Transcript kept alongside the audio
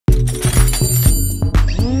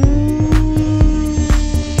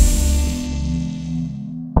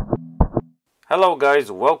Hello guys,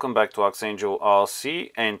 welcome back to Archangel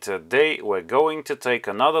RC, and today we're going to take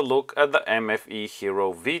another look at the MFE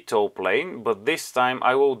Hero VTOL plane, but this time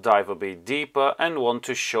I will dive a bit deeper and want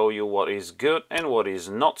to show you what is good and what is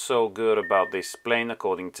not so good about this plane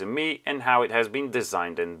according to me and how it has been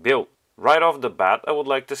designed and built. Right off the bat, I would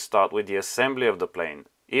like to start with the assembly of the plane.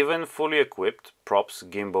 Even fully equipped, props,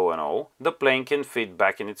 gimbal and all, the plane can fit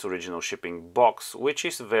back in its original shipping box, which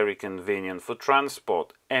is very convenient for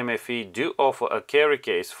transport. MFE do offer a carry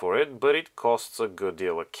case for it, but it costs a good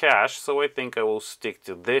deal of cash, so I think I will stick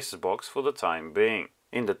to this box for the time being.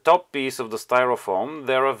 In the top piece of the styrofoam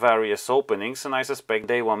there are various openings, and I suspect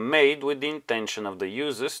they were made with the intention of the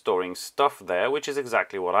user storing stuff there, which is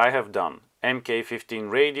exactly what I have done. MK15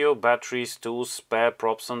 radio, batteries, tools, spare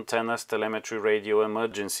props, antennas, telemetry radio,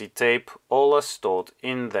 emergency tape, all are stored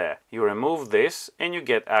in there. You remove this and you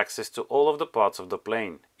get access to all of the parts of the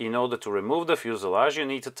plane. In order to remove the fuselage, you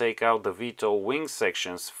need to take out the VTOL wing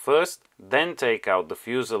sections first, then take out the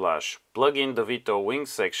fuselage. Plug in the VTOL wing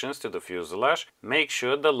sections to the fuselage, make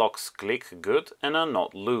sure the locks click good and are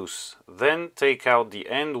not loose. Then take out the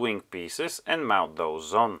end wing pieces and mount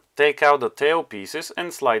those on. Take out the tail pieces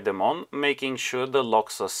and slide them on, making sure the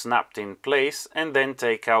locks are snapped in place, and then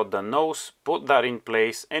take out the nose, put that in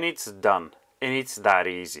place, and it's done. And it's that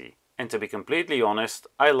easy. And to be completely honest,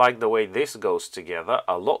 I like the way this goes together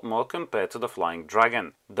a lot more compared to the Flying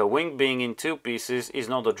Dragon. The wing being in two pieces is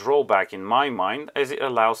not a drawback in my mind, as it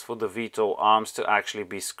allows for the VTOL arms to actually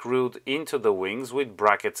be screwed into the wings with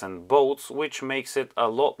brackets and bolts, which makes it a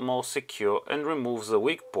lot more secure and removes the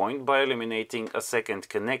weak point by eliminating a second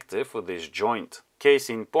connector for this joint.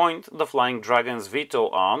 Case in point, the Flying Dragon's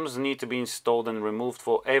VTOL arms need to be installed and removed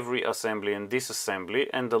for every assembly and disassembly,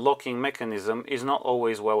 and the locking mechanism is not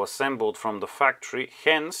always well assembled from the factory,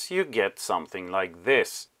 hence you get something like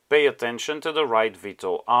this. Pay attention to the right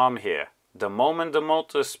VTOL arm here. The moment the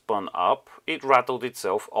motor spun up, it rattled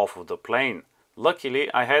itself off of the plane.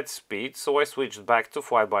 Luckily I had speed, so I switched back to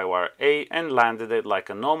fly-by-wire A and landed it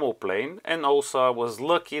like a normal plane, and also I was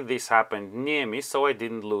lucky this happened near me so I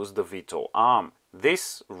didn't lose the VTOL arm.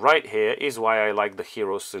 This right here is why I like the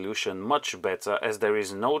Hero solution much better, as there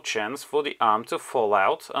is no chance for the arm to fall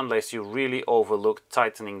out unless you really overlook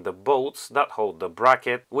tightening the bolts that hold the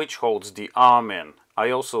bracket which holds the arm in. I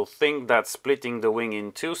also think that splitting the wing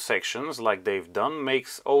in two sections like they've done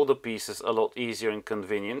makes all the pieces a lot easier and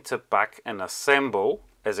convenient to pack and assemble,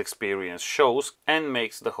 as experience shows, and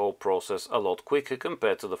makes the whole process a lot quicker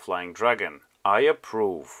compared to the Flying Dragon. I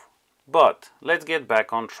approve. But let's get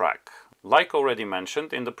back on track. Like already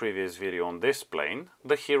mentioned in the previous video on this plane,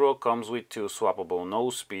 the Hero comes with two swappable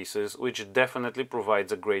nose pieces, which definitely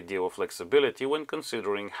provides a great deal of flexibility when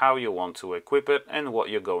considering how you want to equip it and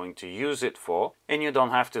what you're going to use it for, and you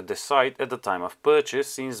don't have to decide at the time of purchase,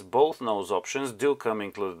 since both nose options do come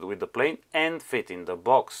included with the plane and fit in the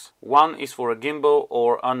box. One is for a gimbal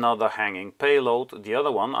or another hanging payload, the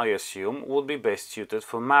other one I assume would be best suited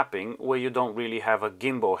for mapping, where you don't really have a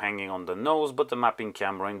gimbal hanging on the nose but a mapping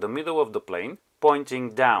camera in the middle of the plane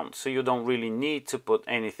pointing down, so you don't really need to put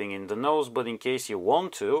anything in the nose, but in case you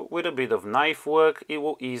want to, with a bit of knife work, it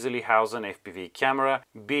will easily house an FPV camera,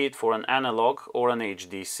 be it for an analog or an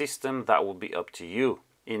HD system, that will be up to you.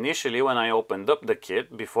 Initially, when I opened up the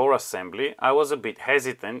kit before assembly, I was a bit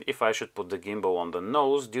hesitant if I should put the gimbal on the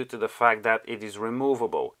nose due to the fact that it is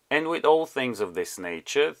removable. And with all things of this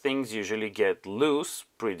nature, things usually get loose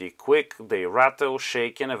pretty quick, they rattle,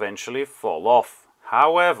 shake and eventually fall off.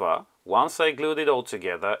 However, once I glued it all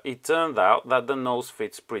together, it turned out that the nose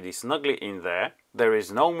fits pretty snugly in there. There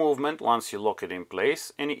is no movement once you lock it in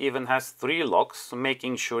place, and it even has 3 locks,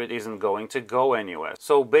 making sure it isn't going to go anywhere.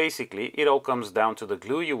 So basically it all comes down to the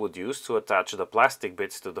glue you would use to attach the plastic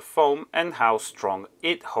bits to the foam and how strong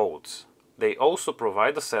it holds. They also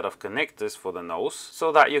provide a set of connectors for the nose,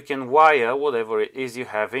 so that you can wire whatever it is you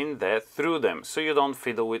have in there through them, so you don't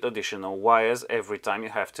fiddle with additional wires every time you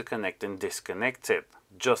have to connect and disconnect it,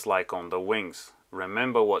 just like on the wings.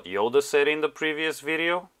 Remember what Yoda said in the previous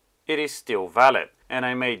video? It is still valid, and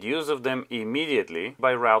I made use of them immediately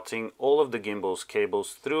by routing all of the gimbal's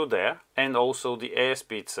cables through there, and also the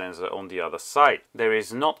airspeed sensor on the other side. There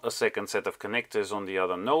is not a second set of connectors on the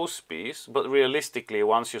other nose piece, but realistically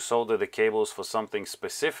once you solder the cables for something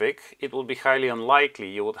specific, it will be highly unlikely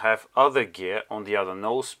you would have other gear on the other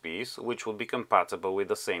nose piece which will be compatible with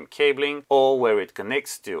the same cabling or where it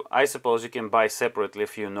connects to. I suppose you can buy separately a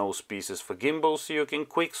few nose pieces for gimbals, so you can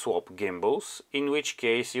quick swap gimbals, in which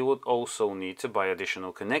case you would also need to buy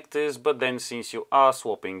additional connectors, but then since you are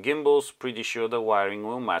swapping gimbals, pretty sure the wiring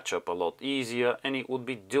will match up a lot easier and it would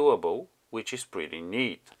be doable, which is pretty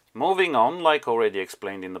neat. Moving on, like already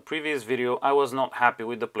explained in the previous video, I was not happy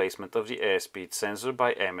with the placement of the airspeed sensor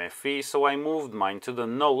by MFE, so I moved mine to the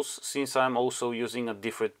nose since I'm also using a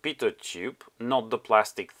different pitot tube, not the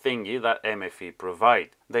plastic thingy that MFE provide.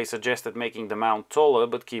 They suggested making the mount taller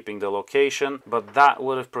but keeping the location, but that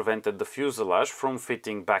would have prevented the fuselage from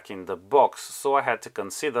fitting back in the box, so I had to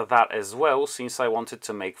consider that as well since I wanted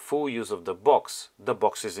to make full use of the box. The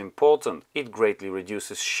box is important, it greatly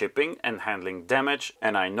reduces shipping and handling damage,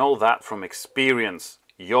 and I know that from experience.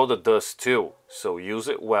 Yoda does too, so use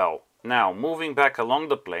it well. Now, moving back along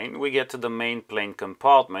the plane, we get to the main plane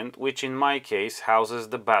compartment, which in my case houses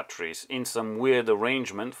the batteries in some weird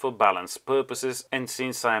arrangement for balance purposes, and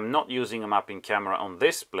since I am not using a mapping camera on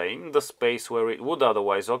this plane, the space where it would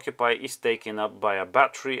otherwise occupy is taken up by a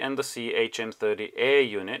battery and the CHM30 air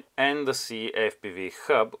unit and the CFPV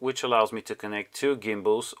hub, which allows me to connect two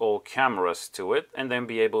gimbals or cameras to it and then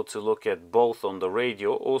be able to look at both on the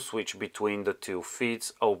radio or switch between the two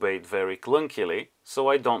feeds, albeit very clunkily, so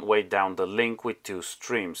I don't weigh down the link with two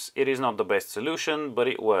streams. It is not the best solution, but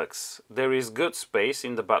it works. There is good space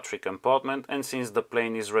in the battery compartment, and since the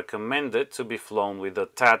plane is recommended to be flown with a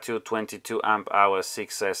Tatu 22 Ah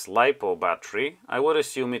 6S LiPo battery, I would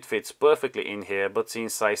assume it fits perfectly in here, but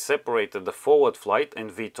since I separated the forward flight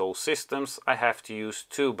and VTOL systems, I have to use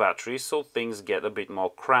two batteries, so things get a bit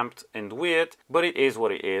more cramped and weird, but it is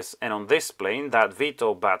what it is, and on this plane that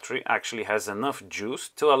VTOL battery actually has enough juice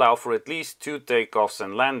to allow for at least two takeoffs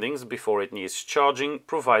and landings before it needs charging,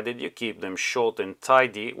 provided you keep them short and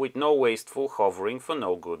tidy with no wasteful hovering for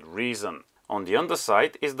no good reason. On the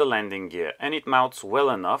underside is the landing gear, and it mounts well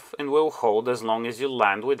enough and will hold as long as you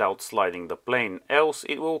land without sliding the plane, else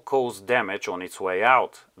it will cause damage on its way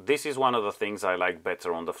out. This is one of the things I like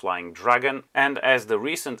better on the Flying Dragon, and as the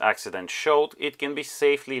recent accident showed, it can be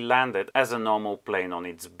safely landed as a normal plane on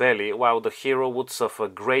its belly, while the Hero would suffer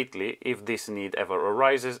greatly if this need ever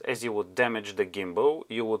arises, as you would damage the gimbal,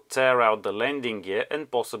 you would tear out the landing gear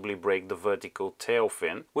and possibly break the vertical tail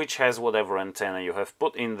fin, which has whatever antenna you have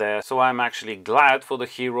put in there, so I'm actually glad for the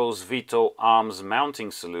Hero's VTOL arms mounting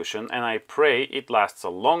solution, and I pray it lasts a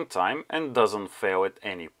long time and doesn't fail at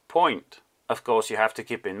any point. Of course, you have to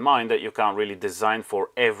keep in mind that you can't really design for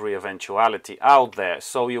every eventuality out there,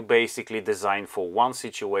 so you basically design for one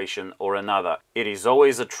situation or another. It is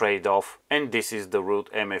always a trade-off, and this is the route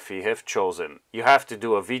MFE have chosen. You have to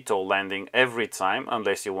do a VTOL landing every time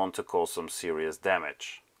unless you want to cause some serious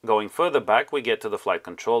damage. Going further back, we get to the flight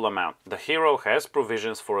controller mount. The Hero has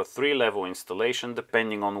provisions for a 3-level installation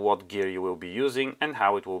depending on what gear you will be using and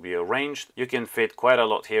how it will be arranged. You can fit quite a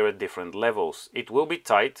lot here at different levels. It will be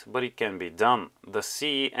tight, but it can be done. The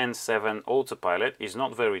CN7 autopilot is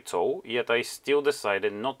not very tall, yet I still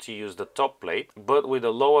decided not to use the top plate, but with a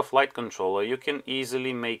lower flight controller you can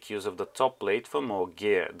easily make use of the top plate for more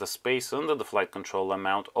gear. The space under the flight controller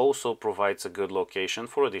mount also provides a good location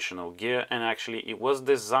for additional gear, and actually it was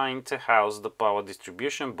designed to house the power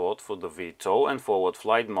distribution board for the VTOL and forward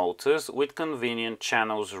flight motors with convenient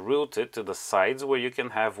channels routed to the sides where you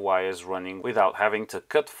can have wires running without having to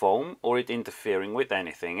cut foam or it interfering with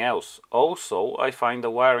anything else. Also, I find the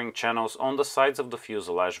wiring channels on the sides of the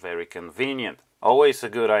fuselage very convenient. Always a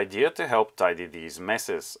good idea to help tidy these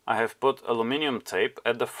messes. I have put aluminium tape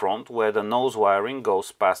at the front where the nose wiring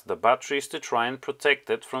goes past the batteries to try and protect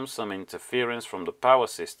it from some interference from the power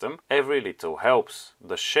system. Every little helps.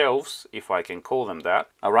 The shelves, if I can call them that,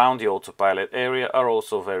 around the autopilot area are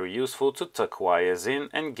also very useful to tuck wires in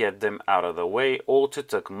and get them out of the way, or to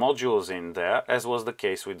tuck modules in there, as was the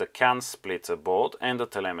case with the CAN splitter board and the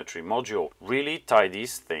telemetry module. Really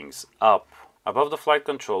tidies things up. Above the flight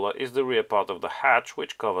controller is the rear part of the hatch,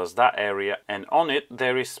 which covers that area, and on it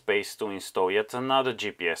there is space to install yet another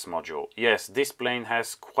GPS module. Yes, this plane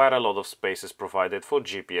has quite a lot of spaces provided for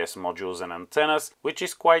GPS modules and antennas, which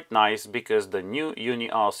is quite nice because the new Uni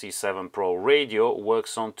RC7 Pro radio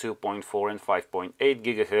works on 2.4 and 5.8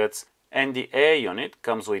 GHz, and the air unit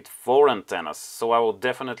comes with 4 antennas, so I will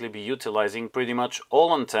definitely be utilizing pretty much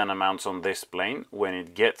all antenna mounts on this plane when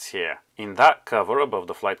it gets here. In that cover above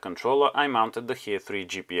the flight controller I mounted the Here 3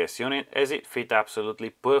 GPS unit, as it fit absolutely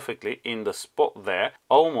perfectly in the spot there,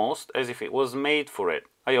 almost as if it was made for it.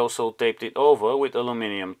 I also taped it over with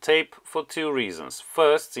aluminium tape for 2 reasons.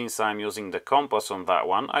 First, since I'm using the compass on that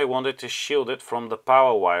one, I wanted to shield it from the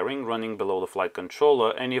power wiring running below the flight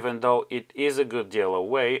controller, and even though it is a good deal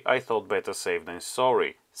away, I thought better safe than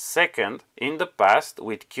sorry. Second, in the past,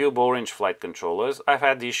 with Cube Orange flight controllers, I've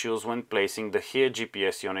had issues when placing the Here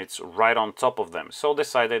GPS units right on top of them, so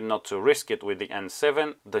decided not to risk it with the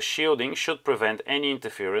N7. The shielding should prevent any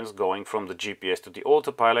interference going from the GPS to the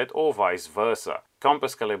autopilot or vice versa.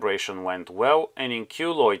 Compass calibration went well, and in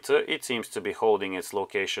Q Loiter it seems to be holding its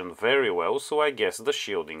location very well, so I guess the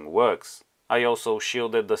shielding works. I also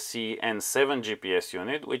shielded the CN7 GPS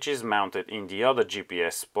unit, which is mounted in the other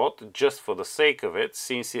GPS spot just for the sake of it,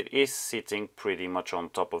 since it is sitting pretty much on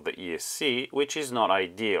top of the ESC, which is not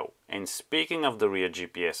ideal. And speaking of the rear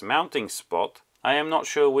GPS mounting spot, I am not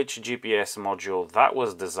sure which GPS module that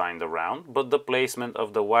was designed around, but the placement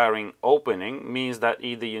of the wiring opening means that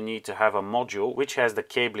either you need to have a module which has the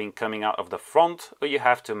cabling coming out of the front, or you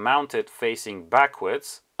have to mount it facing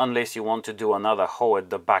backwards, unless you want to do another hole at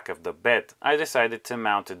the back of the bed. I decided to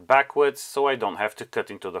mount it backwards so I don't have to cut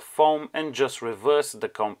into the foam and just reverse the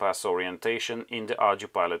compass orientation in the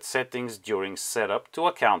ArduPilot settings during setup to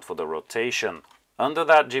account for the rotation. Under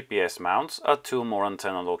that GPS mounts are two more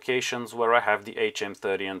antenna locations where I have the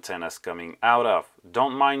HM30 antennas coming out of.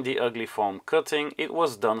 Don't mind the ugly foam cutting, it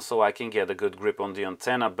was done so I can get a good grip on the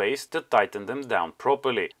antenna base to tighten them down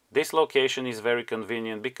properly. This location is very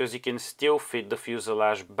convenient because you can still fit the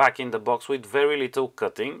fuselage back in the box with very little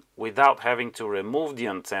cutting without having to remove the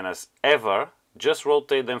antennas ever. Just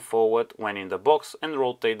rotate them forward when in the box and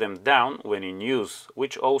rotate them down when in use,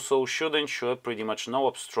 which also should ensure pretty much no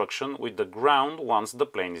obstruction with the ground once the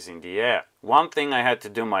plane is in the air. One thing I had to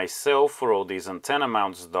do myself for all these antenna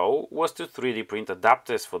mounts though was to 3D print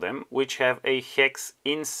adapters for them, which have a hex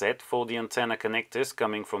inset for the antenna connectors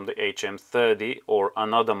coming from the HM30 or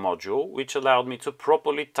another module, which allowed me to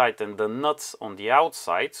properly tighten the nuts on the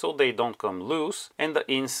outside so they don't come loose, and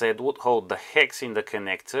the inset would hold the hex in the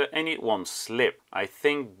connector and it won't slip. I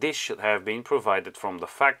think this should have been provided from the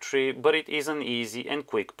factory, but it is an easy and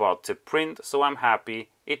quick part to print, so I'm happy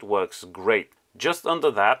it works great. Just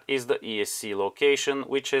under that is the ESC location,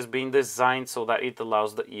 which has been designed so that it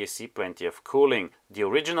allows the ESC plenty of cooling. The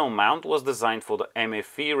original mount was designed for the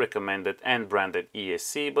MFE recommended and branded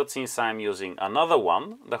ESC, but since I'm using another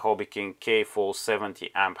one, the Hobby King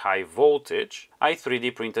K470 amp high voltage, I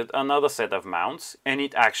 3D printed another set of mounts and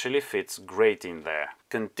it actually fits great in there.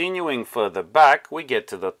 Continuing further back, we get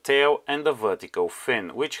to the tail and the vertical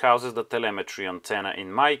fin, which houses the telemetry antenna in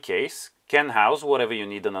my case. Can house whatever you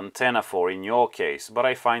need an antenna for in your case, but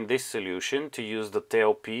I find this solution to use the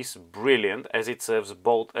tail piece brilliant as it serves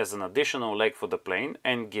both as an additional leg for the plane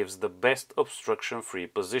and gives the best obstruction-free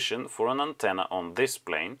position for an antenna on this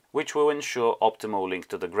plane, which will ensure optimal link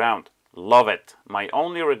to the ground. Love it! My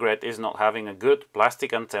only regret is not having a good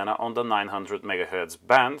plastic antenna on the 900 MHz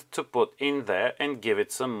band to put in there and give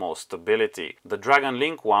it some more stability. The Dragon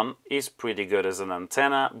Link one is pretty good as an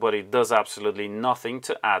antenna, but it does absolutely nothing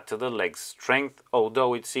to add to the leg's strength,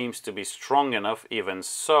 although it seems to be strong enough even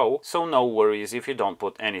so no worries if you don't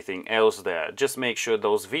put anything else there. Just make sure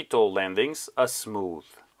those VTOL landings are smooth.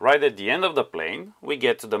 Right at the end of the plane, we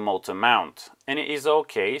get to the motor mount, and it is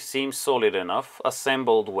okay, seems solid enough,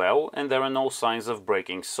 assembled well, and there are no signs of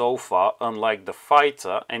breaking so far, unlike the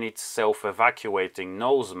Fighter and its self-evacuating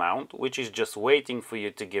nose mount, which is just waiting for you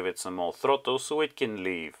to give it some more throttle so it can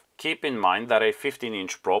leave. Keep in mind that a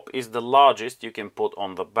 15-inch prop is the largest you can put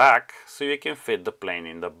on the back, so you can fit the plane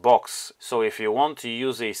in the box. So if you want to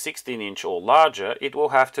use a 16-inch or larger, it will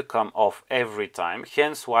have to come off every time,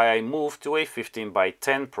 hence why I moved to a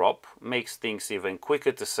 15x10 prop, makes things even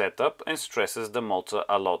quicker to set up and stresses the motor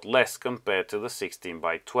a lot less compared to the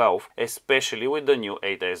 16x12, especially with the new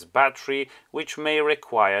 8S battery, which may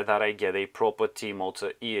require that I get a proper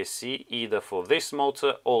T-motor ESC either for this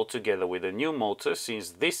motor or together with a new motor,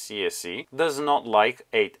 since this ESC does not like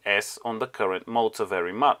 8S on the current motor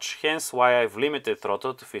very much, hence why I've limited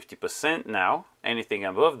throttle to 50% now. Anything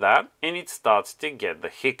above that and it starts to get the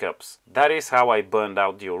hiccups. That is how I burned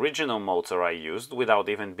out the original motor I used without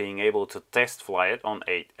even being able to test fly it on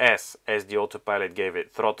 8S. As the autopilot gave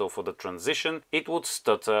it throttle for the transition, it would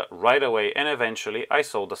stutter right away and eventually I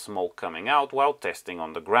saw the smoke coming out while testing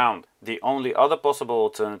on the ground. The only other possible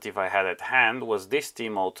alternative I had at hand was this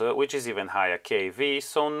T-motor, which is even higher kV,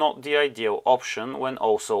 so not the ideal option when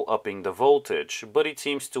also upping the voltage, but it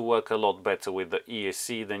seems to work a lot better with the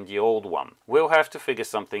ESC than the old one. We'll have to figure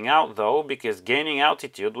something out though, because gaining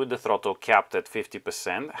altitude with the throttle capped at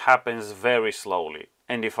 50% happens very slowly.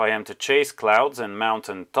 And if I am to chase clouds and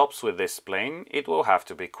mountain tops with this plane, it will have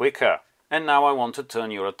to be quicker. And now I want to turn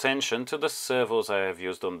your attention to the servos I have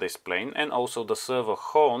used on this plane and also the servo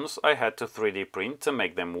horns I had to 3D print to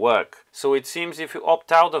make them work. So it seems if you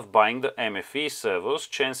opt out of buying the MFE servos,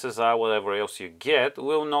 chances are whatever else you get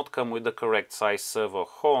will not come with the correct size servo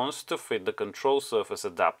horns to fit the control surface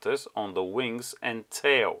adapters on the wings and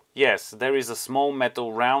tail. Yes, there is a small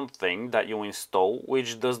metal round thing that you install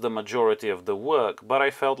which does the majority of the work, but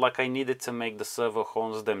I felt like I needed to make the servo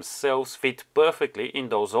horns themselves fit perfectly in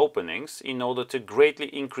those openings in order to greatly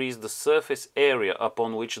increase the surface area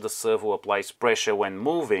upon which the servo applies pressure when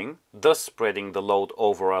moving, thus spreading the load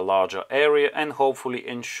over a larger area and hopefully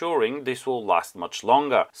ensuring this will last much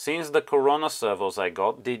longer. Since the Corona servos I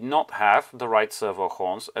got did not have the right servo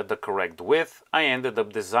horns at the correct width, I ended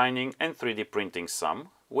up designing and 3D printing some,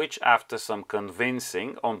 which after some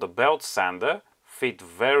convincing on the belt sander fit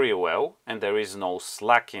very well and there is no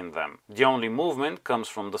slack in them. The only movement comes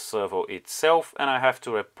from the servo itself, and I have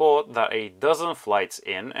to report that a dozen flights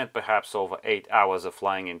in and perhaps over 8 hours of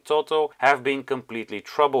flying in total have been completely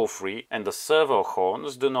trouble-free, and the servo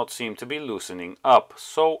horns do not seem to be loosening up,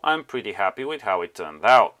 so I'm pretty happy with how it turned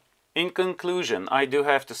out. In conclusion, I do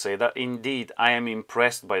have to say that indeed I am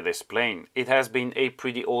impressed by this plane. It has been a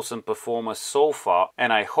pretty awesome performance so far,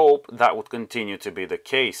 and I hope that would continue to be the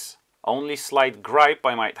case. Only slight gripe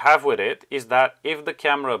I might have with it is that if the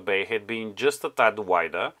camera bay had been just a tad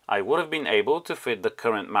wider, I would have been able to fit the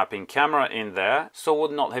current mapping camera in there, so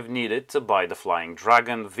would not have needed to buy the Flying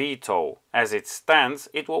Dragon VTOL. As it stands,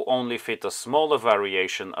 it will only fit a smaller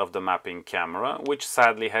variation of the mapping camera, which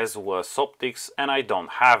sadly has worse optics and I don't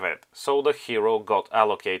have it, so the Hero got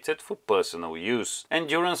allocated for personal use.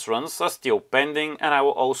 Endurance runs are still pending, and I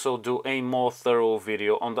will also do a more thorough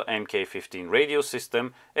video on the MK15 radio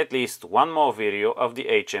system, at least one more video of the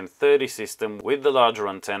HM30 system with the larger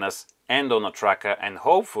antennas and on a tracker, and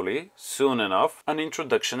hopefully, soon enough, an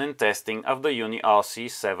introduction and testing of the Uni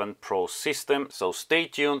RC7 Pro system, so stay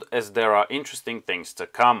tuned as there are interesting things to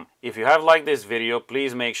come. If you have liked this video,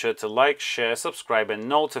 please make sure to like, share, subscribe and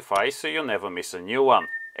notify so you never miss a new one.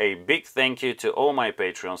 A big thank you to all my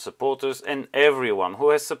Patreon supporters and everyone who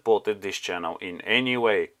has supported this channel in any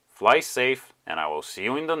way. Fly safe, and I will see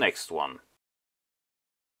you in the next one.